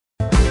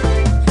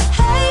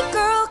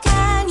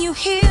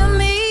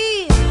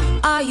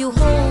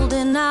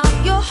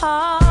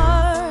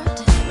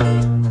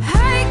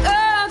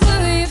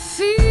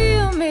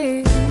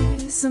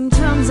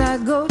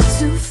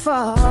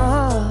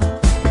fall.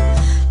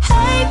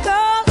 Hey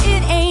girl,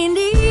 it ain't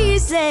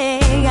easy.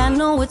 I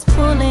know it's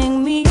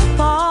pulling me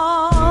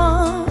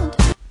apart.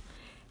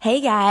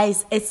 Hey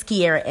guys, it's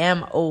Kiera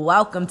M.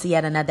 Welcome to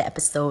yet another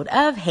episode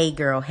of Hey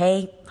Girl,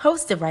 Hey,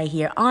 hosted right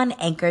here on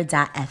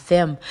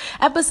Anchor.fm.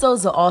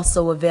 Episodes are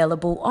also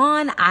available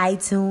on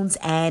iTunes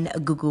and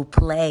Google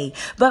Play.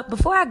 But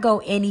before I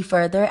go any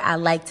further, I'd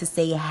like to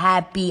say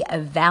happy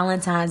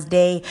Valentine's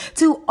Day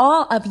to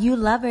all of you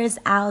lovers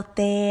out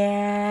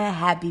there.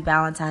 Happy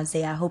Valentine's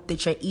Day. I hope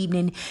that your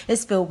evening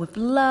is filled with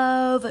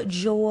love,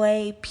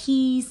 joy,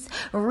 peace,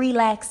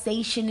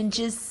 relaxation, and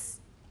just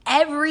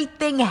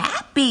everything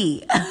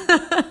happy.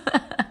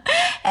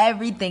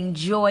 Everything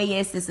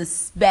joyous. It's a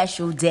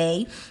special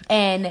day.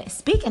 And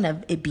speaking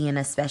of it being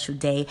a special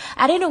day,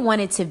 I didn't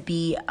want it to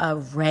be a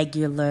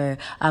regular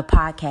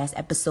podcast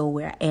episode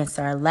where I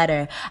answer a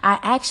letter. I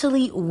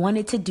actually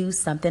wanted to do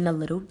something a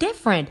little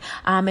different.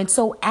 And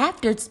so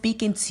after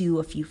speaking to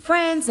a few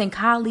friends and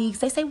colleagues,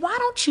 they say, why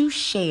don't you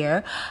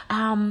share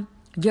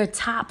your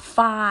top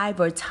 5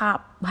 or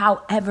top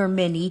however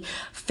many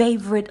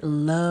favorite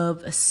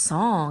love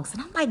songs?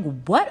 And I'm like,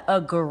 what a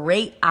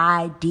great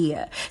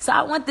idea. So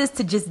I want this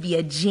to just be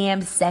a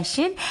jam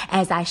session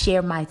as I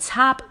share my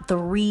top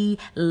 3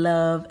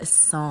 love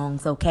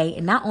songs, okay?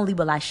 And not only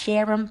will I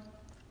share them,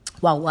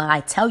 well, I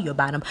tell you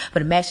about them,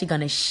 but I'm actually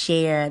going to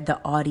share the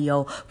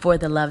audio for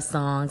the love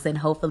songs, and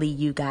hopefully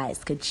you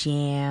guys could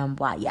jam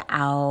while you're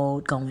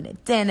out, going to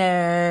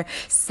dinner,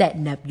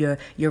 setting up your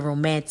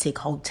romantic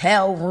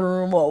hotel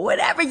room, or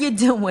whatever you're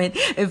doing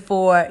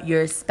for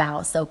your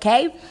spouse,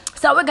 okay?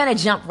 So we're going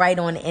to jump right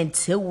on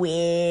into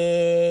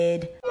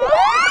it.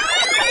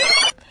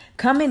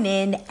 Coming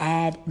in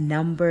at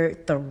number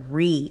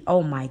 3.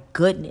 Oh my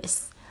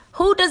goodness.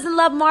 Who doesn't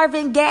love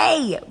Marvin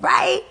Gaye,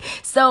 right?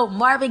 So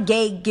Marvin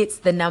Gaye gets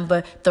the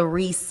number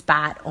 3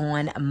 spot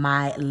on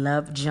my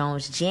Love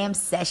Jones Jam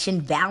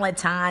Session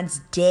Valentine's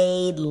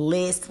Day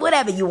list,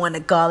 whatever you want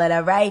to call it,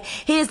 all right?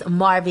 Here's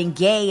Marvin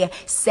Gaye,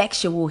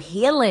 Sexual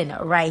Healing,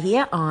 right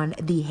here on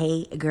the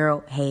Hey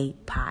Girl, Hey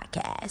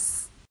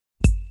podcast.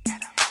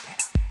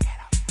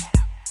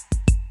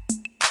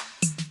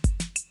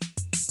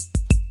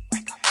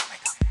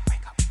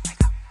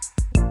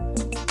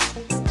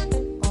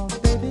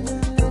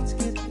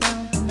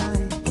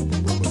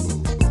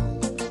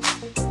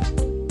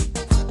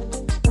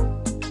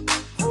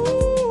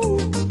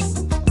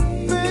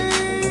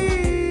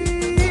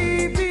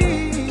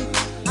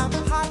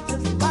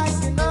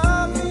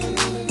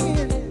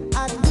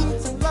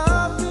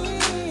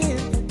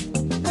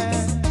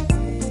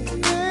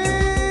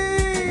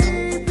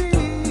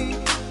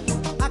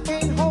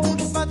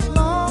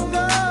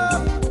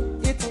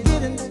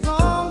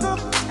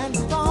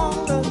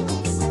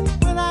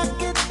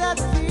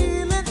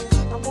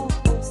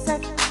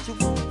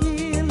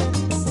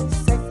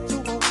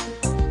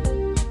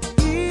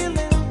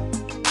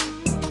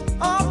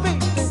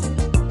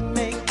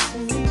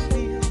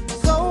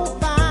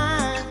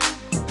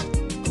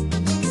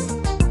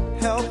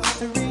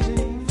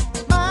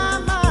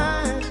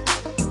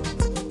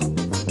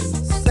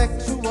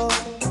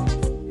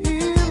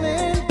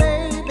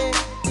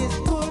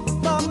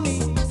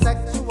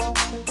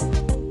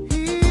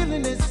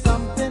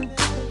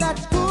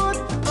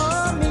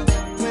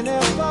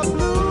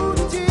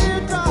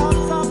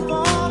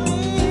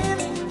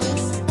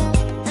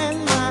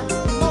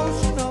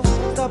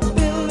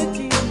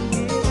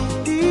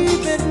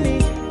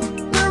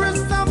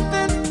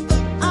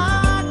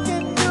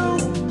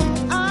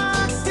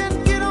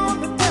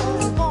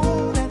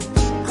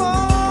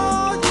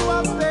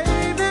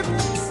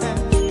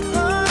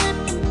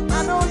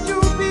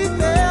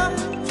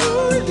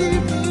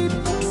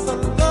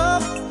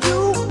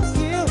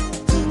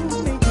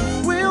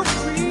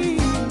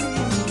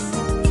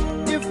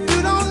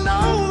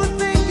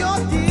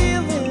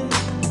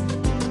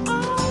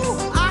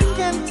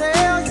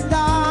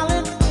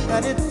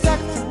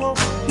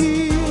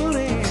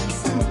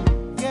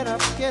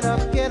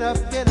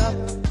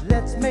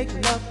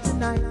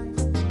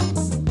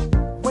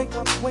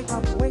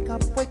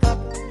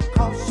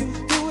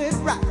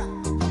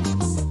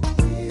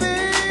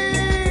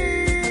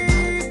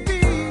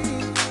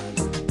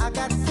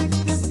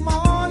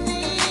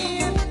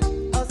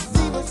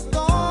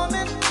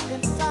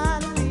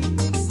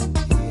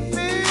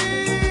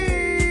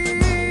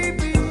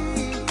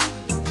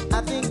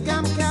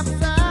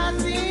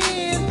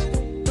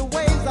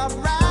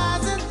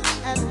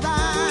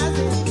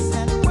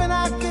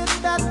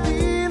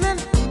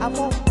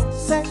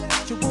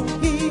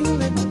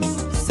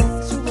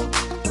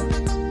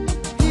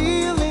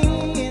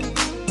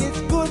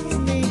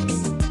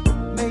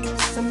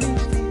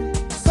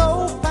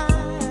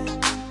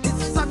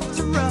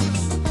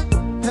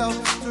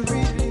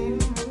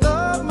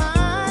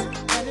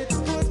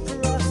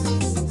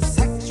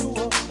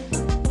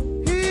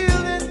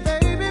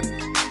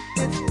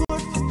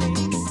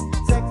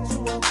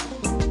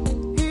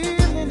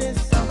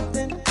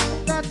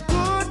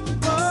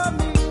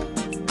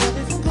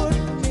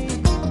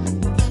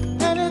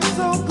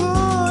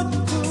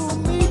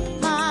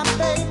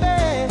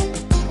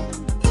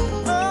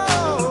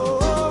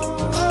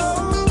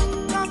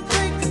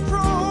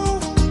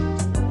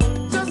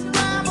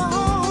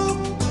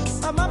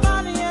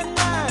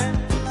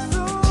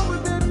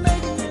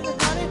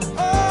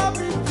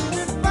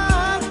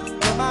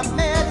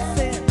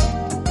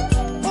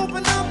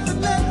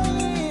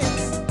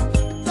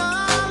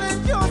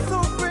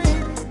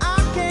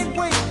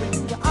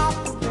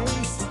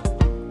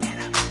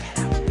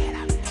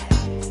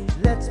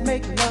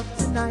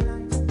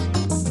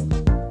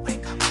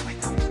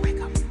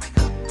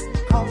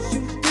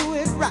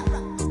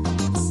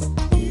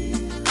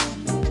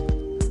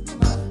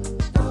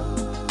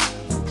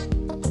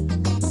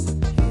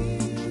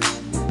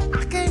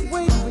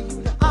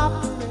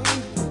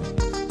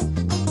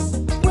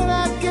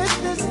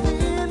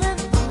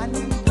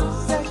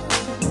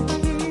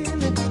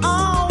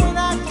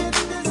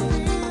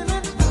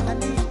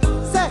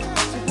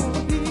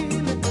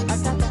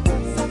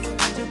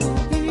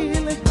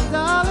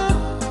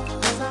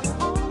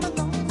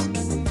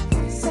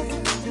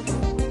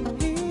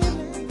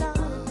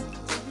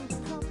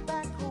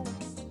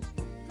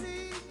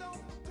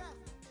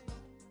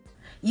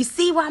 You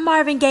see why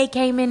Marvin Gaye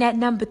came in at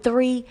number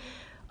 3?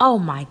 Oh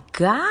my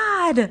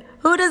God.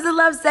 Who doesn't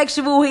love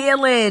sexual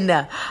healing?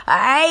 All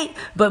right.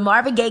 But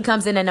Marvin Gaye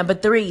comes in at number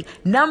 3.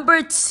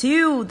 Number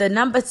 2, the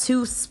number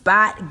 2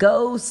 spot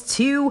goes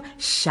to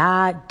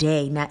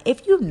Sade. Now,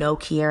 if you know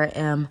Kiara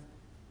M.,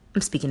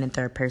 I'm speaking in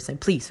third person.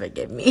 Please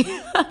forgive me.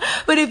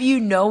 But if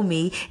you know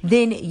me,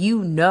 then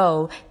you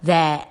know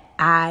that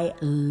I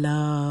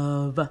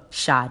love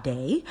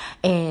Sade.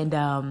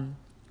 And,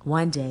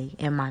 one day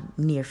in my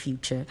near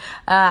future,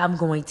 I'm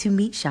going to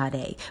meet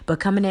Sade. But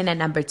coming in at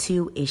number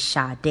 2 is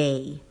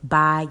Sade,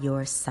 By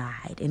Your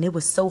Side. And it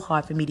was so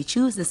hard for me to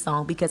choose this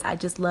song because I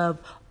just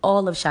love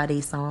all of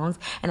Sade's songs.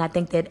 And I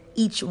think that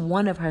each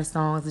one of her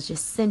songs is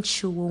just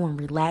sensual and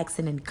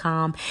relaxing and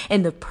calm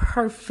and the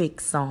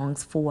perfect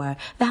songs for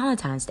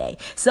Valentine's Day.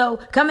 So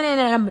coming in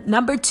at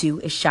number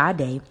 2 is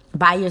Sade,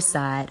 By Your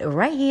Side,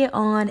 right here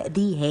on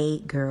the Hey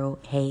Girl,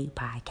 Hey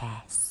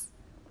podcast.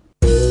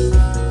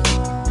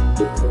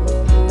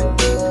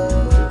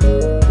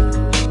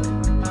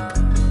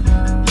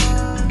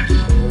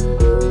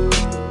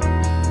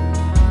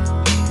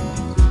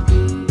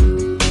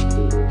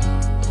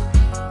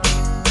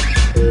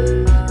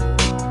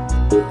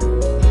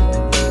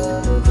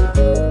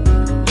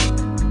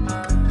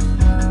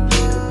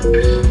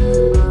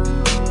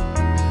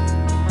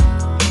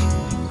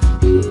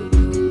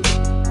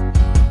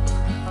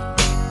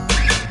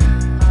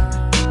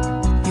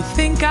 You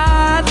think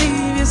I'd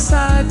leave your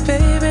side,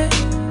 baby?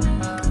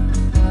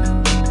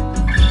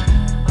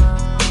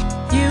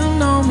 You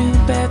know me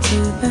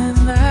better than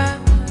that.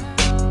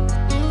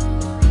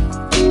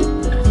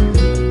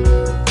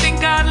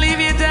 Think I'd leave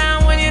you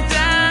down when you're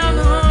down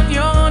on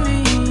your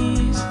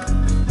knees?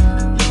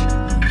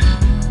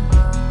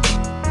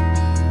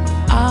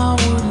 I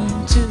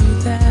wouldn't do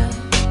that.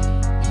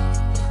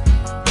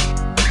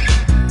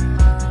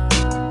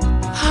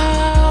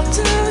 I'll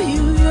tell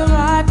you you're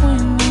right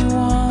when you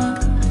want.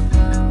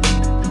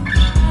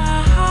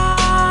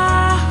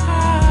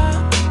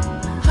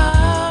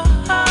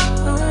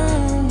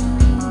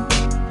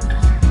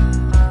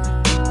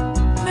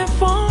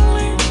 If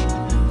only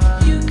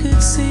you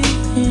could see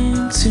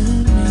into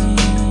me.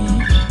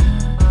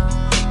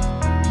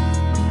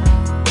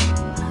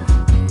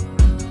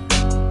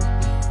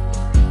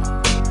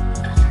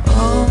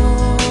 Oh,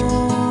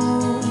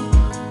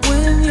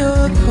 when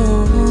you're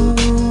cold,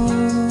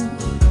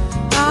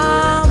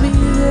 I'll be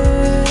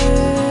there.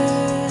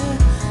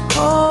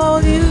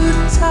 Hold you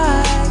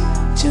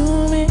tight to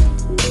me.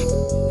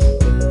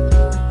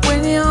 When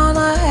you're on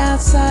the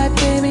outside,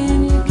 baby,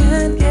 and you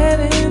can't get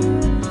in,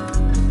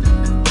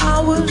 I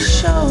will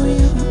show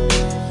you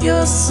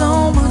you're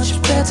so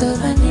much better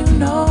than you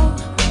know.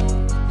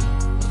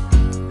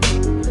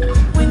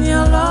 When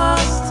you're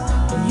lost,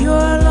 when you're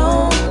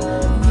alone,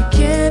 and you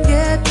can't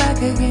get back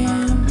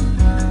again,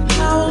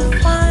 I will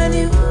find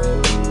you,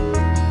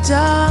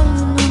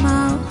 darling, and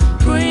I'll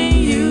bring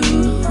you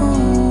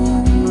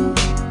home.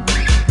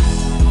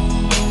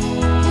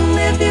 And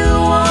if you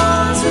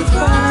want to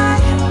cry,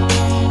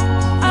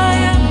 I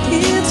am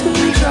here to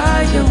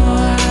dry your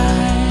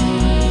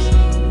eyes.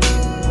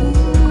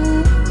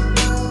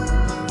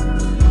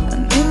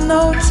 And in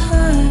no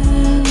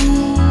time,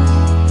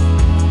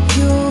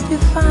 you'll be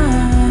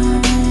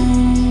fine.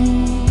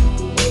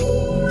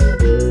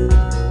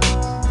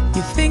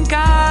 You think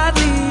I'd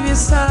leave your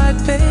side,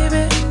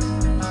 baby?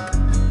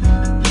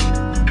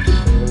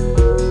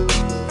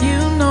 You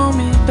know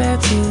me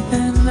better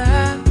than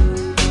that.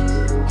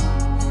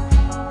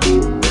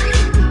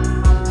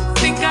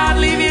 Think I'd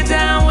leave you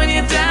down when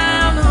you're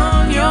down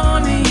on your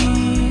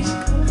knees?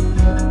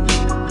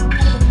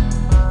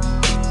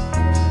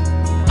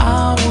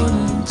 I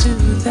wouldn't do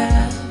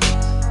that.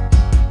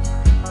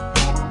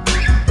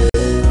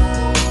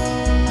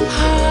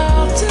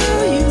 I'll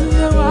tell you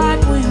you're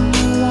right when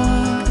you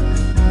want.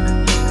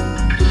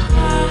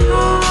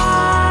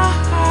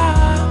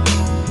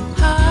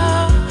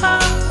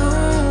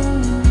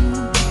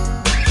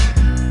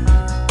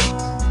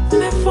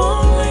 And if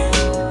only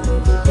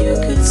you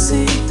could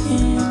see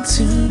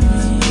into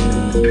me.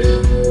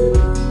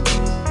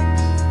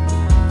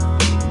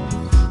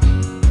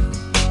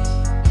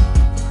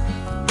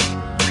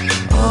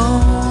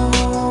 Oh,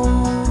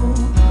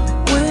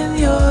 when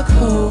you're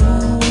cold,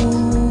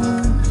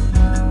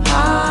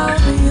 I'll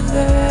be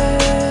there.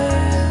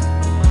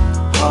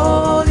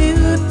 Hold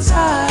you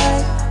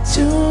tight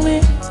to me.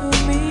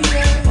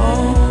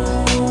 Oh,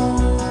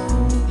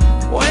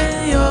 when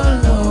you're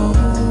low,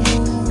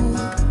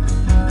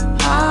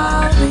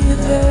 I'll be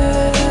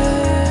there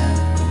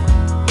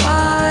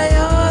by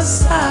your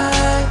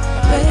side,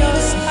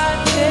 baby.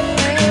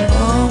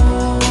 Oh,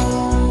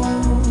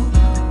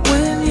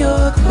 when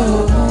you're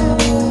cold,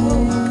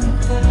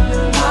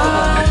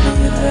 I'll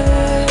be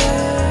there.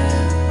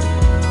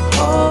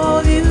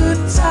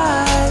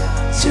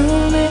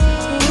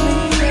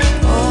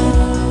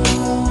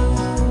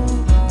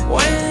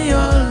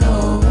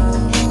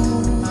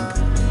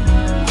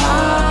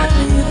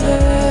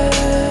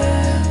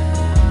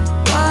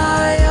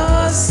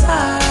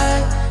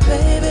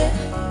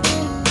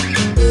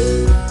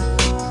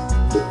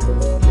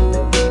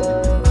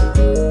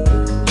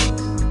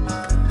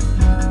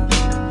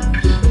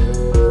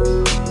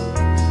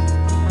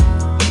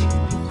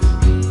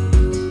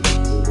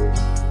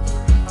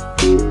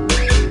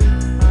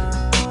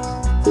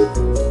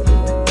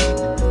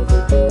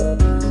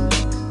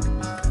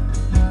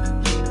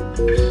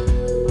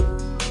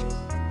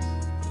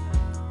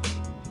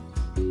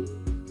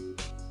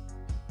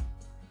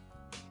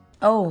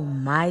 Oh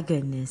my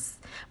goodness.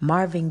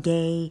 Marvin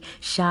Gaye,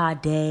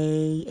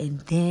 Sade, and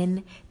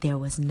then there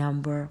was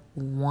number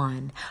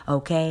 1.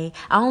 Okay.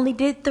 I only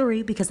did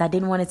 3 because I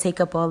didn't want to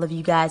take up all of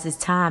you guys'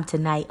 time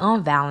tonight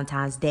on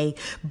Valentine's Day.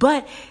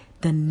 But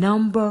the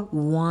number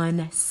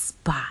 1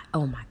 spot,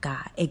 oh my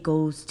God, it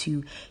goes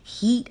to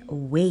Heat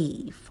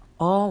Wave,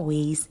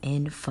 Always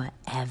and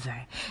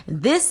Forever.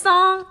 This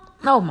song,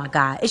 oh my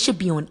God, it should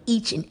be on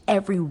each and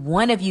every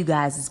one of you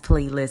guys'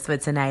 playlist for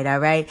tonight, all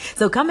right?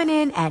 So coming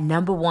in at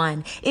number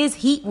 1 is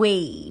Heat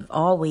Wave,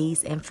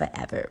 Always and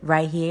Forever,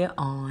 right here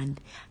on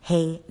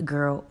Hey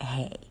Girl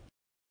Hey.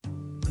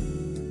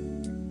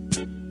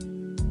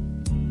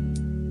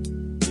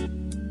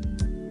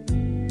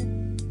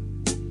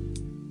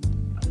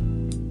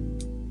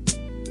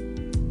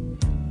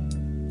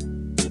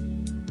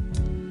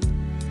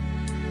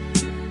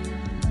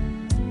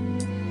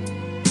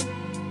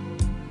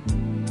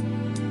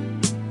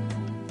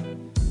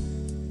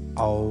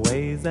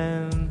 Always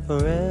and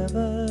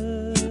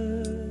forever,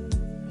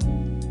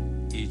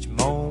 each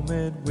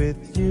moment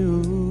with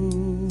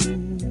you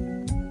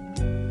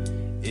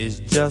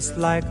is just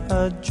like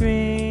a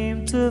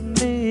dream to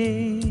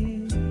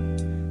me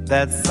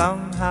that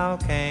somehow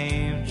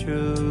came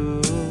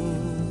true.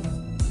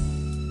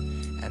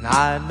 And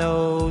I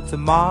know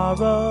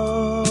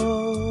tomorrow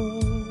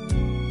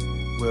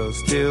will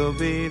still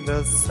be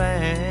the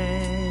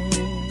same,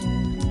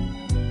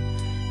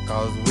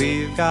 'cause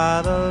we've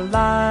got a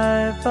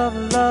life of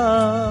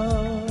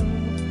love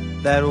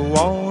that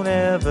won't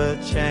ever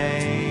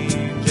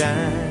change.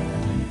 And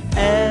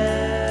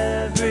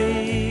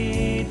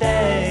every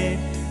day,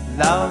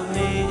 love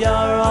me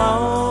your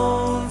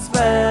own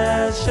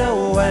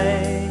special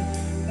way.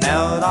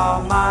 Melt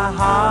all my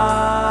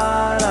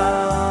heart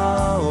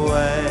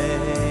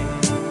away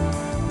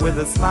with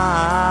a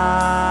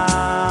smile.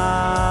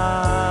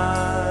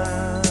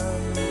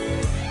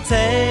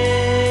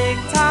 Take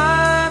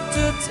time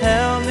to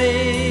tell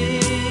me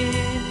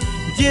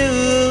you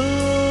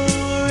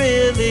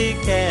really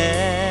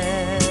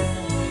care,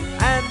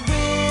 and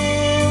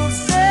we'll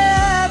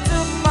share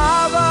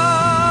tomorrow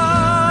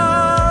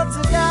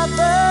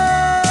together.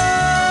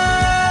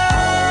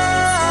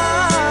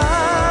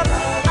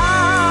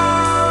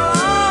 I'll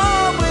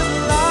always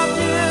love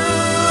you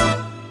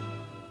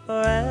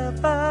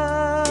forever.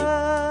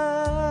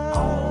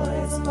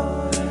 Always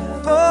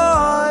forever.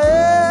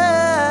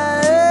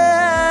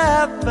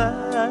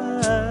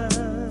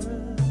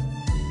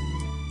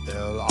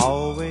 There'll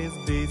always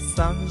be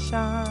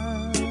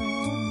sunshine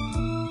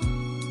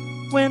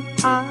when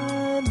I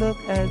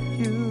look at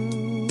you.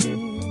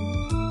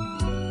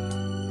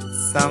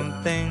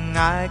 Something I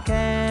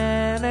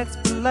can't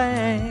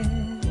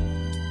explain,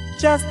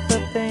 just the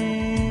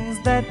things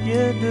that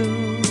you do.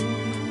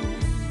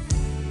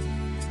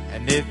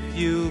 And if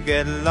you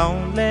get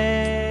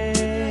lonely,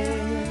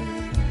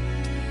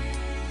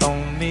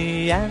 phone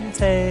me and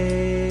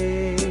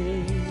take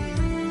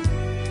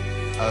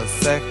a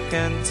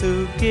second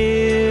to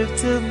give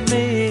to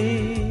me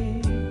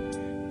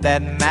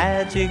that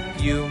magic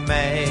you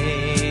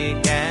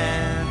make.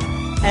 And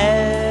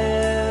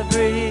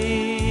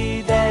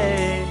every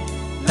day,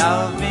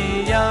 love me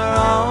your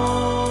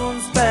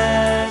own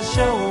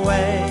special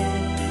way.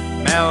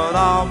 Melt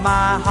all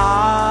my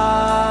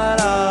heart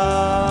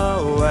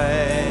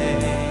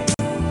away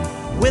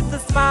with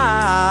a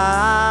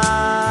smile.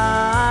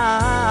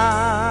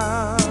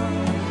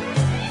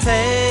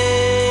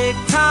 Take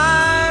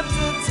time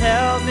to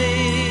tell me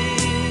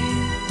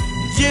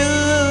you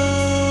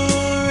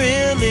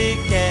really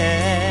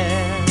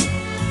care,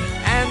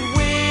 and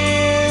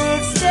we'll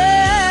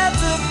share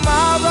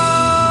tomorrow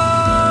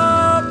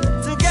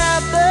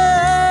together.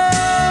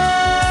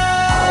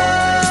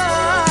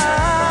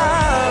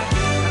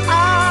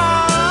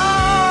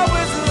 I'll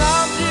always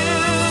love you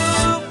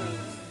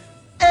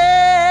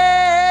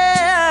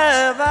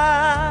ever,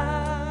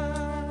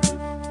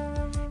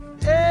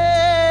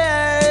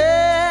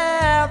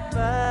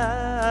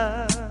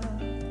 ever.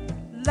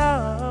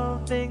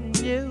 Loving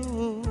you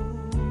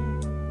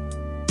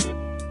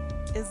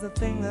is the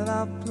thing that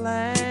I've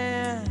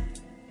planned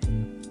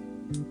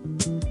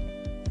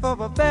for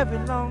a very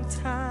long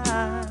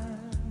time.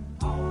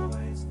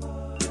 Always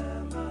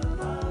forever.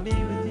 Me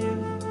with you,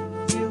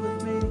 you with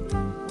me,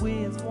 we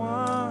as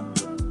one.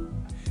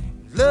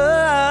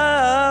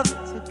 Love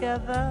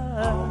together.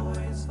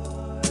 Always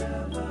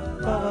forever.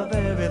 For a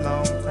very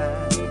long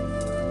time.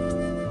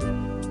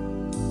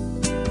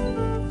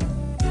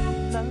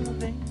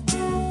 Loving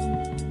you.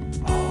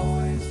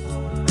 Always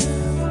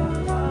forever.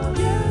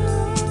 You.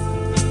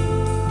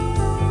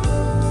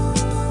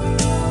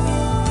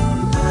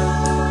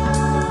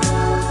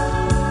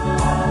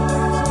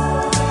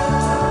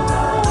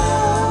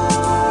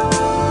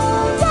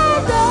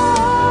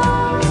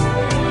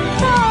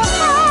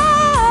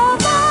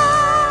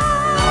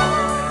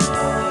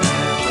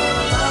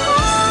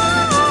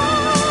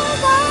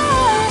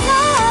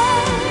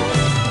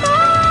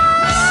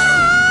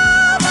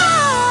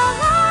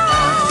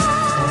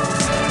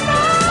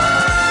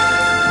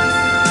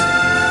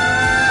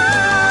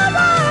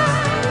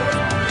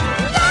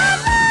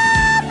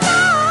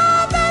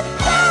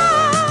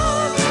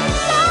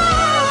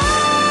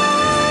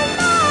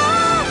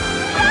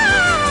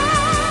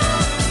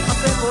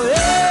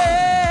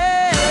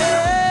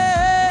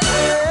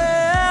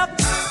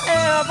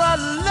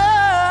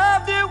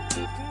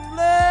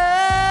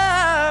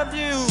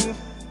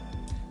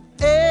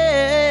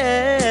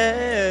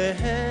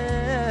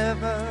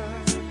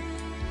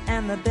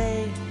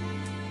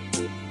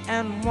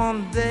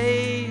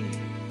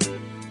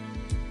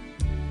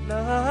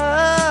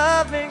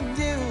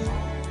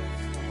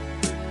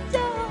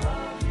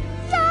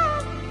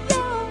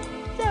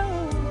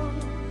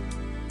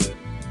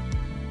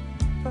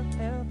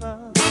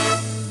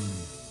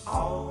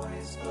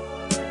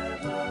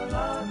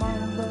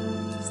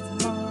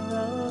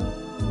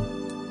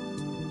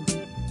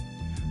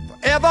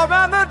 Ever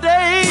and a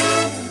day,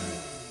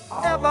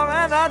 ever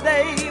and a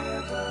day.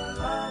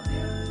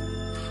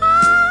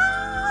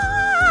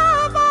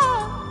 Ever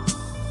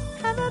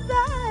and a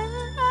day.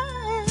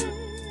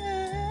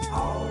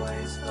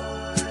 Always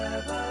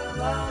forever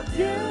love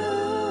you,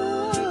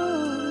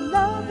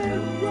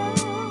 loving you.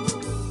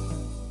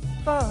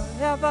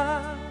 Forever,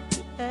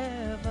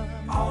 ever.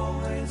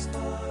 Always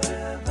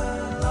forever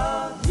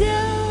love you.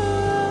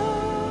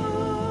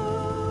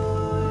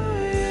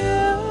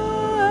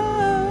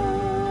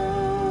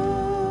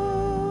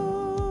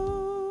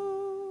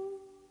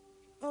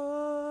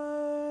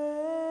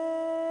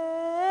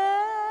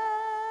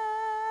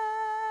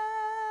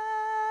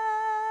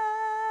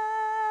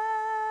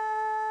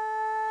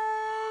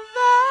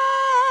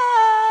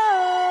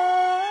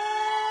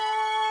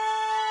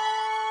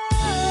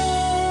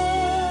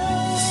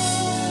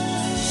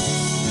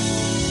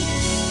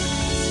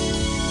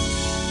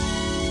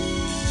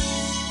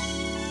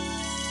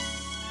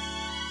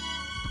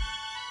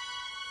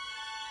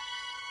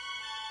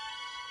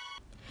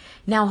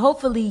 Now,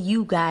 hopefully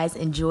you guys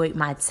enjoyed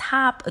my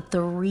top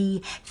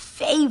 3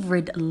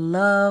 favorite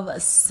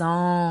love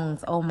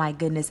songs. Oh my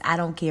goodness. I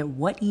don't care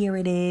what year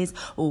it is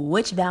or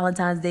which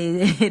Valentine's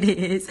Day it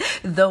is.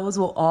 Those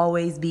will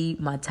always be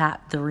my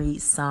top 3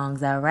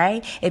 songs. All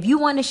right. If you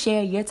want to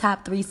share your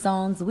top 3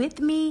 songs with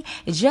me,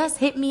 just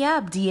hit me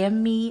up.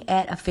 DM me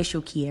at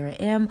official Kiera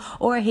M,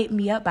 or hit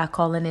me up by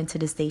calling into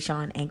the station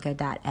on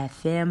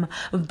anchor.fm.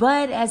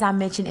 But as I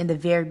mentioned in the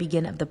very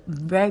beginning of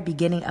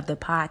the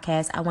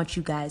podcast, I want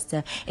you guys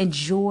to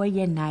enjoy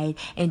your night,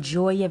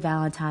 enjoy your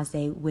Valentine's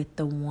Day with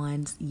the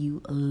ones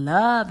you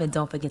love. And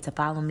don't forget to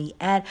follow me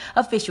at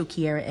official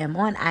Kiera M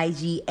on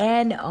IG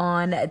and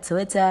on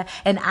Twitter.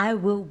 And I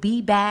will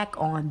be back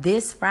on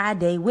this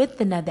Friday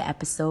with another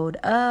episode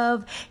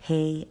of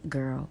Hey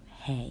Girl,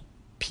 Hey.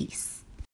 Peace.